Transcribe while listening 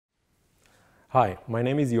Hi, my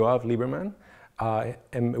name is Yoav Lieberman. I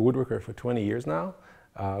am a woodworker for 20 years now,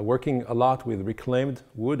 working a lot with reclaimed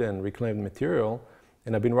wood and reclaimed material,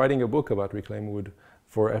 and I've been writing a book about reclaimed wood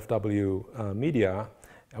for FW Media.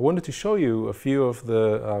 I wanted to show you a few of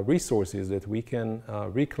the resources that we can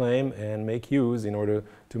reclaim and make use in order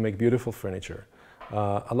to make beautiful furniture.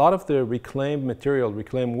 A lot of the reclaimed material,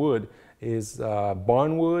 reclaimed wood, is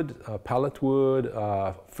barn wood, pallet wood,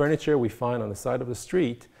 furniture we find on the side of the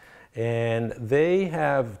street. And they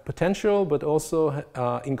have potential, but also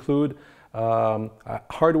include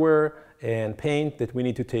hardware and paint that we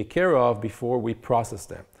need to take care of before we process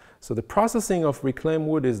them. So the processing of reclaimed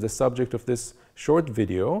wood is the subject of this short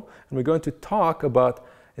video, and we're going to talk about,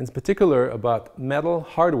 in particular, about metal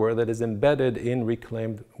hardware that is embedded in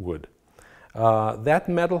reclaimed wood. That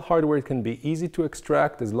metal hardware can be easy to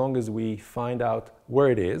extract as long as we find out where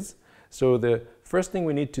it is. So the first thing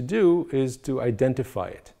we need to do is to identify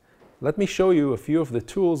it. Let me show you a few of the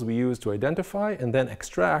tools we use to identify and then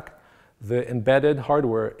extract the embedded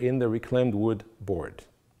hardware in the reclaimed wood board.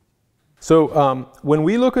 So when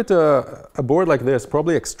we look at a board like this,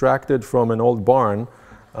 probably extracted from an old barn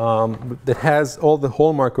that has all the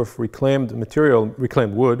hallmark of reclaimed material,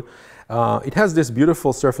 reclaimed wood, it has this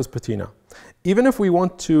beautiful surface patina. Even if we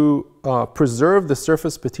want to preserve the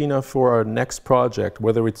surface patina for our next project,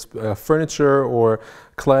 whether it's furniture or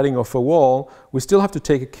cladding of a wall, we still have to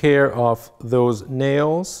take care of those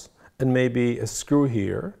nails and maybe a screw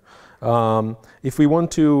here. If we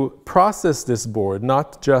want to process this board,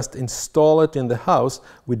 not just install it in the house,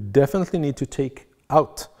 we definitely need to take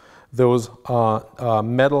out those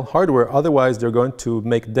metal hardware. Otherwise, they're going to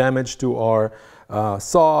make damage to our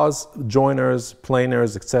saws, joiners,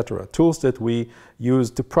 planers, etc. Tools that we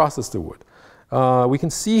use to process the wood. We can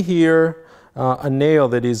see here a nail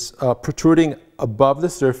that is protruding above the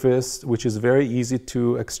surface, which is very easy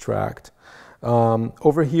to extract.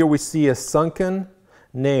 Over here we see a sunken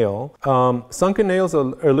nail. Sunken nails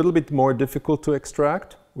are a little bit more difficult to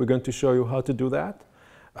extract. We're going to show you how to do that.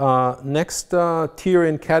 Next tier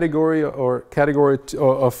in category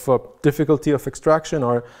of difficulty of extraction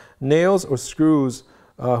are nails or screws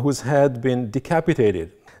whose head been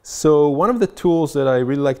decapitated. So one of the tools that I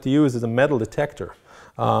really like to use is a metal detector.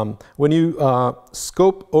 When you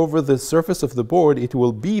scope over the surface of the board, it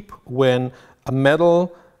will beep when a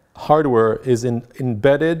metal hardware is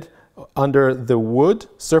embedded under the wood,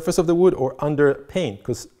 surface of the wood, or under paint,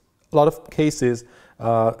 because a lot of cases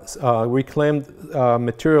reclaimed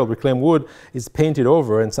material, reclaimed wood, is painted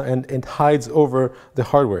over and hides over the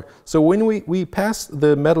hardware. So when we pass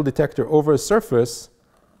the metal detector over a surface,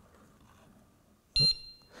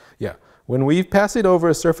 when we pass it over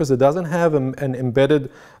a surface that doesn't have an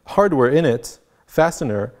embedded hardware in it,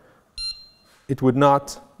 fastener, it would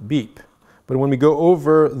not beep. But when we go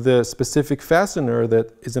over the specific fastener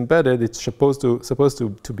that is embedded, it's supposed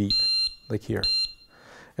to beep, like here.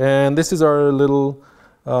 And this is our little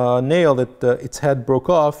nail that its head broke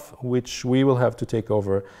off, which we will have to take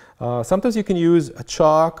over. Sometimes you can use a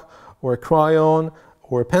chalk or a crayon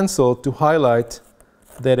or a pencil to highlight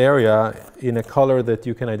that area in a color that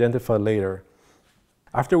you can identify later.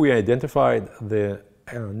 After we identified the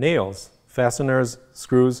nails, fasteners,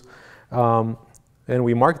 screws, and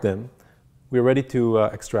we marked them, we're ready to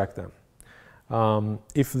extract them.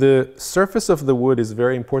 If the surface of the wood is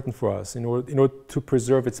very important for us, in order to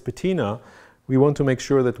preserve its patina, we want to make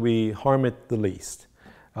sure that we harm it the least.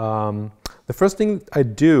 The first thing I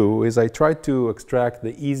do is I try to extract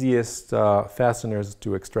the easiest fasteners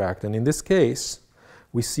to extract. And in this case,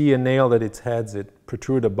 we see a nail that its heads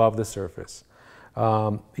protrude above the surface.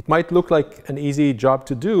 It might look like an easy job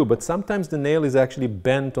to do, but sometimes the nail is actually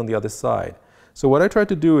bent on the other side. So what I try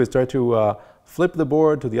to do is try to flip the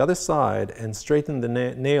board to the other side and straighten the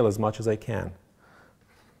nail as much as I can.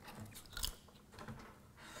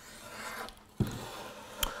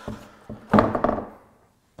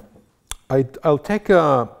 I'll take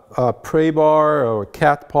a pray bar or a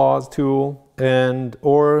cat paws tool,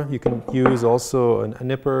 or you can use also a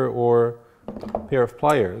nipper or a pair of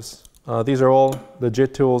pliers. These are all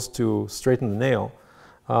legit tools to straighten the nail.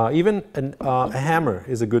 Even a hammer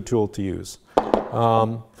is a good tool to use.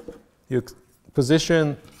 You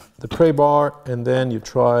position the pray bar and then you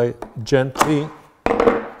try gently.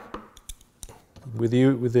 With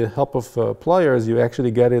the help of pliers, you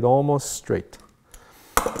actually get it almost straight.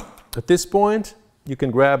 At this point, you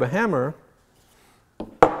can grab a hammer,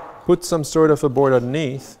 put some sort of a board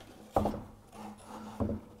underneath,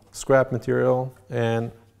 scrap material,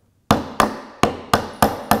 and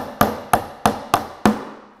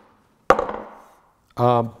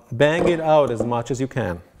bang it out as much as you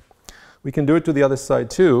can. We can do it to the other side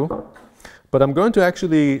too, But I'm going to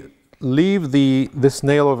actually leave this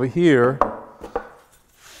nail over here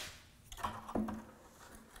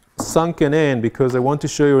sunken in because I want to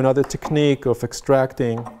show you another technique of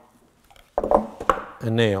extracting a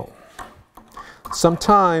nail.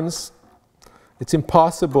 Sometimes it's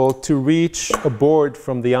impossible to reach a board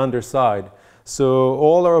from the underside, so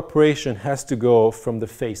all our operation has to go from the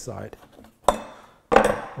face side.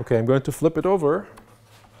 Okay, I'm going to flip it over.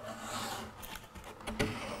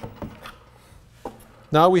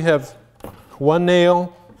 Now we have one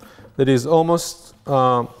nail that is almost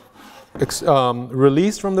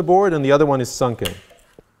released from the board and the other one is sunken.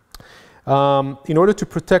 In order to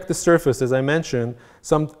protect the surface, as I mentioned,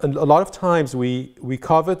 a lot of times we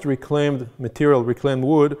covet reclaimed material, reclaimed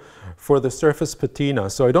wood, for the surface patina.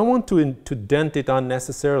 So I don't want to dent it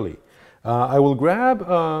unnecessarily. I will grab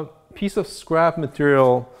a piece of scrap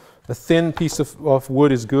material. A thin piece of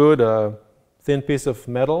wood is good, a thin piece of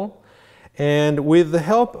metal. And with the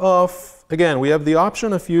help of, again, we have the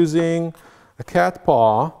option of using a cat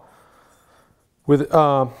paw with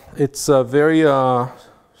its very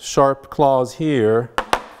sharp claws here.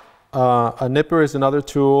 A nipper is another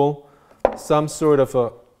tool, some sort of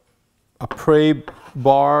a pray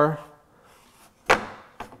bar.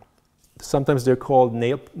 Sometimes they're called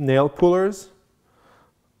nail pullers.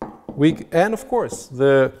 And of course,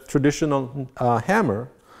 the traditional hammer.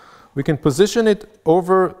 We can position it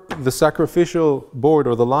over the sacrificial board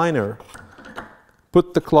or the liner,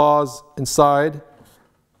 put the claws inside,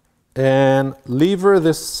 and lever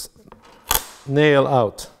this nail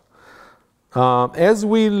out. As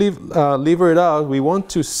we lever it out, we want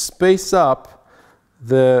to space up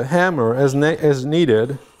the hammer as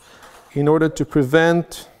needed in order to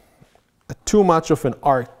prevent too much of an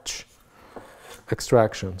arch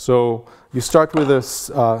extraction. So you start with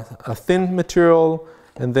a thin material,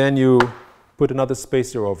 and then you put another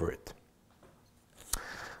spacer over it.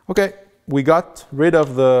 Okay, we got rid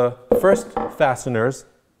of the first fasteners.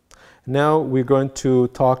 Now we're going to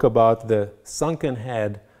talk about the sunken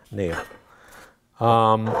head nail.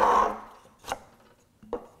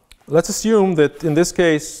 Let's assume that in this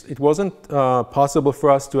case it wasn't possible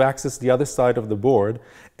for us to access the other side of the board,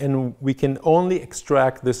 and we can only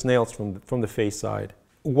extract these nails from the face side.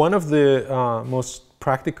 One of the most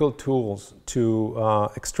practical tools to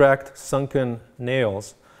extract sunken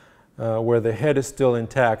nails where the head is still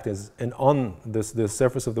intact and on the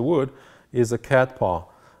surface of the wood is a cat paw.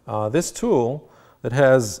 This tool that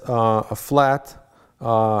has a flat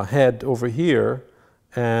head over here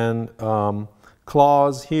and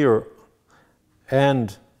claws here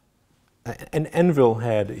and an anvil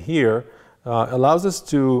head here allows us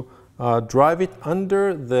to drive it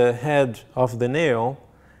under the head of the nail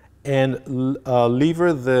and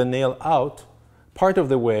lever the nail out part of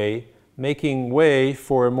the way, making way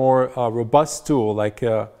for a more robust tool like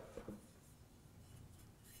a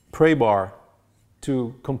pray bar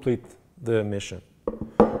to complete the mission.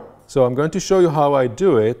 So I'm going to show you how I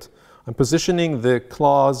do it. I'm positioning the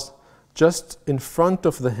claws just in front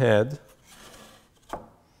of the head,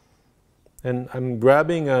 and I'm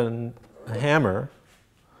grabbing a hammer,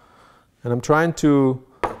 and I'm trying to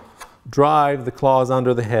drive the claws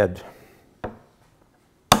under the head.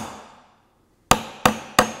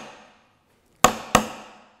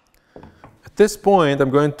 At this point, I'm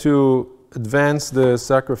going to advance the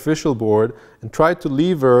sacrificial board and try to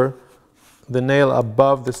lever the nail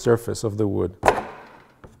above the surface of the wood.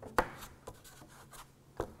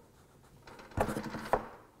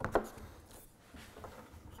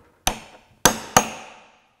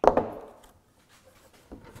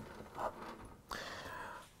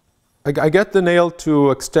 I get the nail to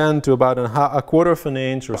extend to about a quarter of an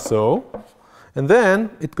inch or so, and then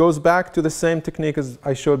it goes back to the same technique as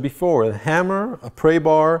I showed before: a hammer, a pray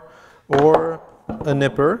bar, or a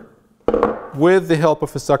nipper with the help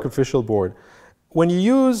of a sacrificial board. When you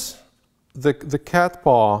use the cat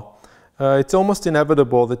paw, it's almost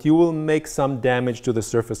inevitable that you will make some damage to the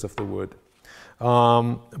surface of the wood.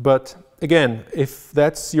 But again, if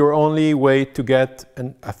that's your only way to get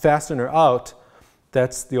a fastener out,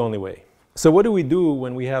 that's the only way. So what do we do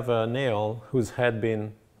when we have a nail whose head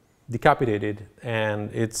been decapitated and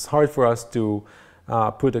it's hard for us to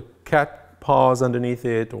put a cat paws underneath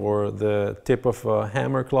it or the tip of a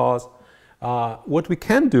hammer claws? What we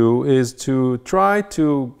can do is to try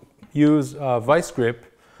to use a vice grip,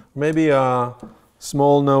 maybe a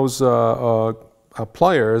small nose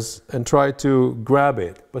pliers, and try to grab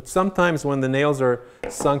it. But sometimes when the nails are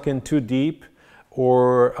sunken too deep,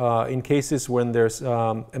 or in cases when they're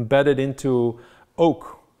embedded into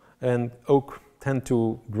oak, and oak tend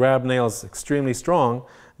to grab nails extremely strong,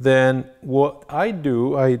 then what I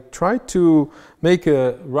do, I try to make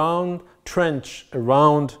a round trench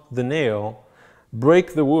around the nail,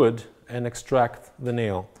 break the wood, and extract the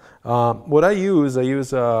nail. What I use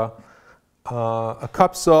a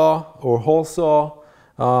cup saw or hole saw.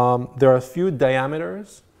 There are a few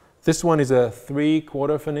diameters. This one is a 3/4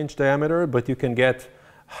 of an inch diameter, but you can get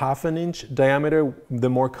 1/2 an inch diameter, the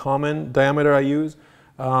more common diameter I use.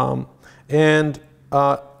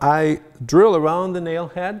 I drill around the nail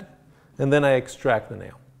head and then I extract the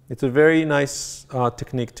nail. It's a very nice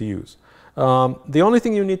technique to use. The only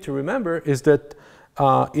thing you need to remember is that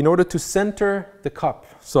in order to center the cup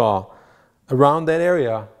saw around that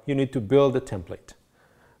area, you need to build a template.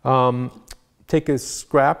 Take a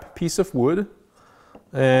scrap piece of wood,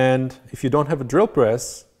 and if you don't have a drill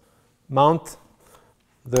press, mount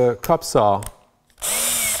the cup saw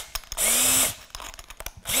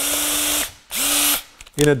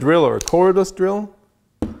in a drill or a cordless drill.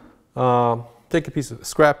 Take a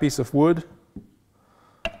scrap piece of wood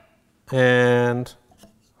and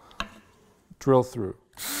drill through.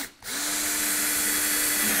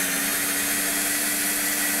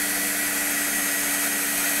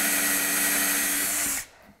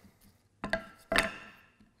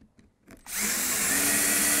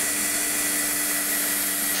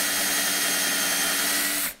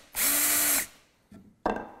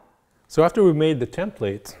 So after we made the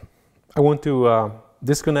template, I want to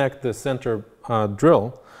disconnect the center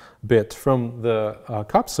drill bit from the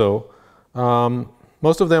cup saw.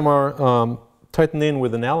 Most of them are tightened in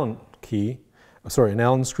with an Allen key, sorry, an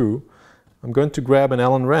Allen screw. I'm going to grab an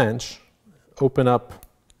Allen wrench, open up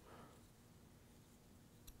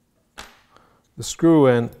the screw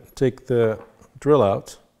and take the drill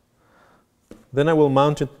out. Then I will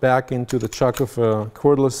mount it back into the chuck of a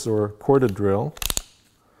cordless or corded drill.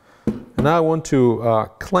 And now I want to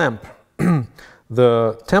clamp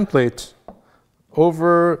the template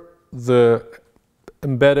over the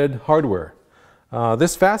embedded hardware.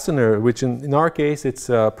 This fastener, which in our case it's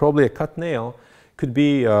probably a cut nail, could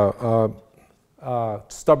be a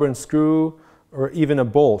stubborn screw or even a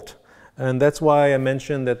bolt. And that's why I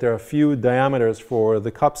mentioned that there are a few diameters for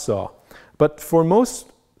the cup saw. But for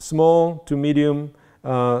most small to medium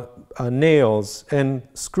nails and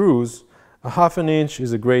screws, 1/2 an inch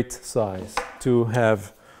is a great size to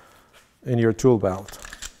have in your tool belt.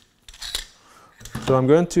 So I'm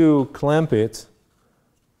going to clamp it.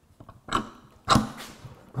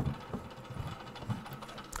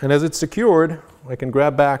 And as it's secured, I can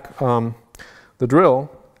grab back the drill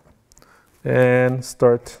and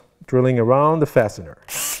start drilling around the fastener.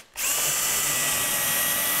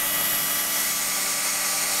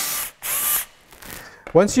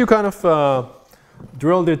 Once you kind of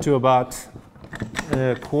drilled it to about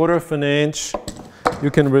 1/4 of an inch, you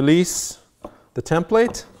can release the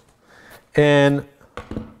template and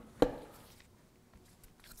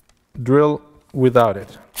drill without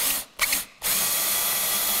it.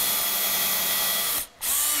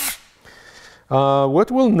 What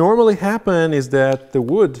will normally happen is that the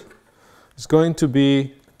wood is going to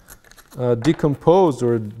be decomposed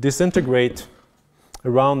or disintegrate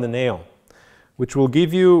around the nail, which will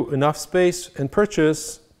give you enough space and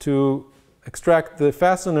purchase to extract the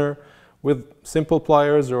fastener with simple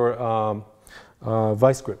pliers or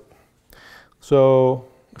vice grip. So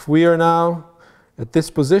if we are now at this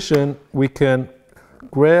position, we can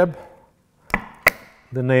grab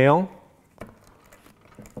the nail.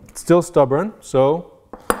 It's still stubborn, so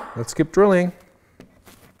let's keep drilling.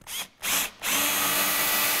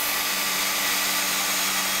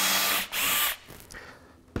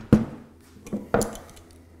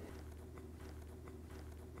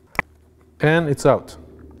 And it's out.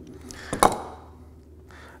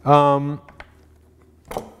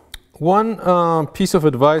 One piece of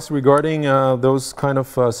advice regarding those kind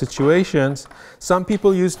of situations, some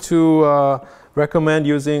people used to recommend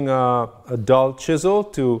using a dull chisel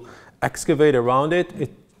to excavate around it.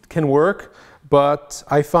 It can work, but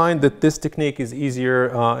I find that this technique is easier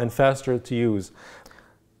and faster to use.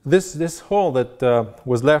 This hole that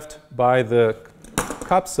was left by the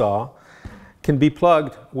cup saw can be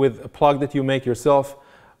plugged with a plug that you make yourself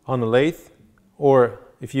on a lathe, or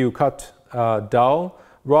if you cut a dowel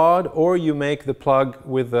rod, or you make the plug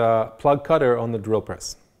with a plug cutter on the drill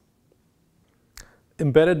press.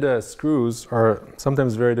 Embedded screws are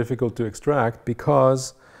sometimes very difficult to extract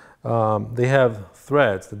because they have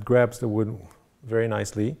threads that grabs the wood very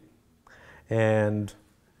nicely, and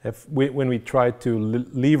when we try to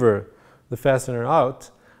lever the fastener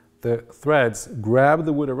out, the threads grab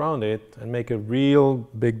the wood around it and make a real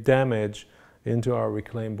big damage into our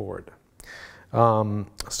reclaim board.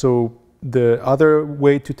 So the other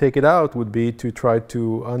way to take it out would be to try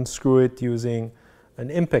to unscrew it using an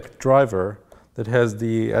impact driver that has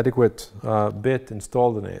the adequate bit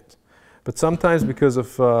installed in it. But sometimes because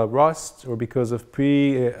of rust or because of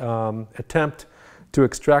attempt to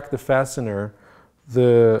extract the fastener,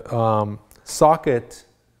 the socket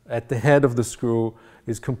at the head of the screw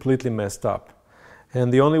is completely messed up.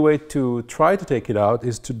 And the only way to try to take it out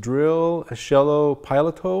is to drill a shallow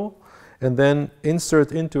pilot hole and then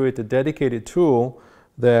insert into it a dedicated tool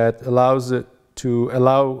that allows it to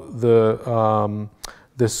allow the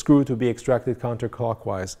screw to be extracted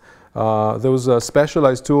counterclockwise. Those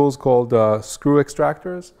specialized tools called screw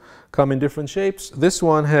extractors come in different shapes. This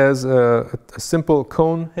one has a simple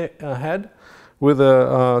cone head with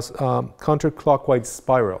a counterclockwise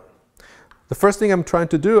spiral. The first thing I'm trying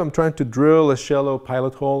to do, I'm trying to drill a shallow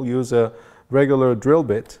pilot hole, use a regular drill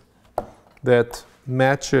bit that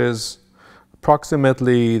matches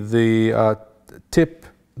approximately the tip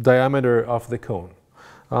diameter of the cone.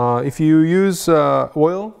 If you use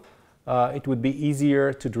oil, it would be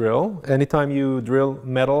easier to drill. Anytime you drill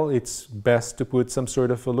metal, it's best to put some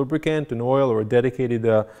sort of a lubricant, an oil, or a dedicated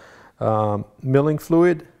milling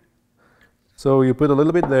fluid. So you put a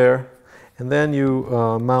little bit there, and then you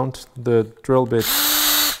mount the drill bit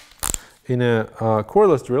in a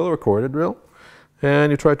cordless drill or corded drill,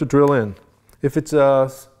 and you try to drill in. If it's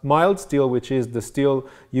a mild steel, which is the steel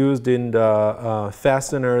used in the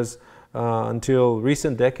fasteners until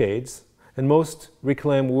recent decades, and most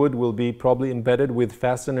reclaimed wood will be probably embedded with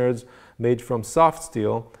fasteners made from soft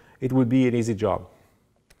steel, it would be an easy job.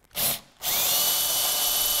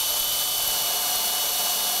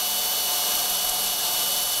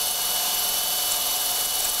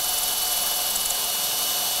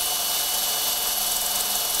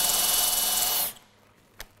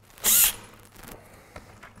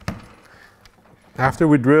 After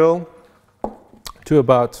we drill to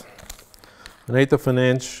about 1/8 of an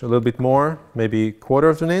inch, a little bit more, maybe 1/4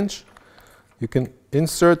 of an inch, you can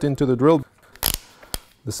insert into the drill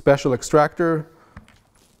the special extractor,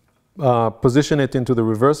 position it into the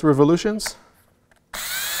reverse revolutions.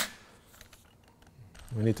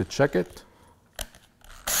 We need to check it.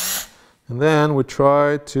 And then we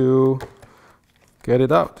try to get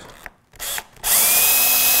it out.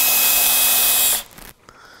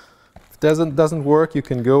 Doesn't work, you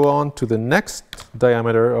can go on to the next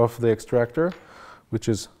diameter of the extractor, which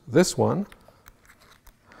is this one.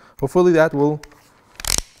 Hopefully that will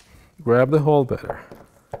grab the hole better.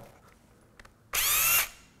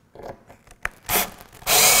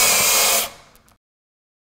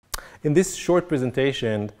 In this short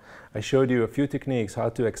presentation, I showed you a few techniques how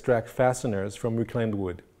to extract fasteners from reclaimed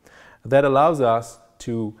wood. That allows us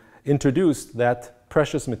to introduce that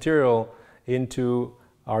precious material into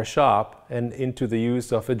our shop and into the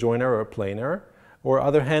use of a joiner or a planer or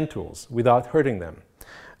other hand tools without hurting them.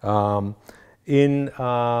 In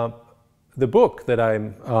the book that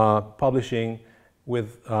I'm publishing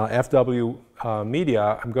with FW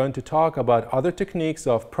Media, I'm going to talk about other techniques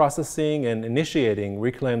of processing and initiating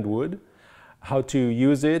reclaimed wood, how to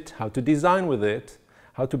use it, how to design with it,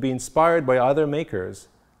 how to be inspired by other makers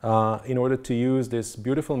in order to use this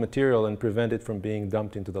beautiful material and prevent it from being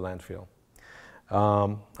dumped into the landfill.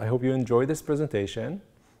 I hope you enjoyed this presentation,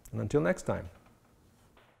 and until next time.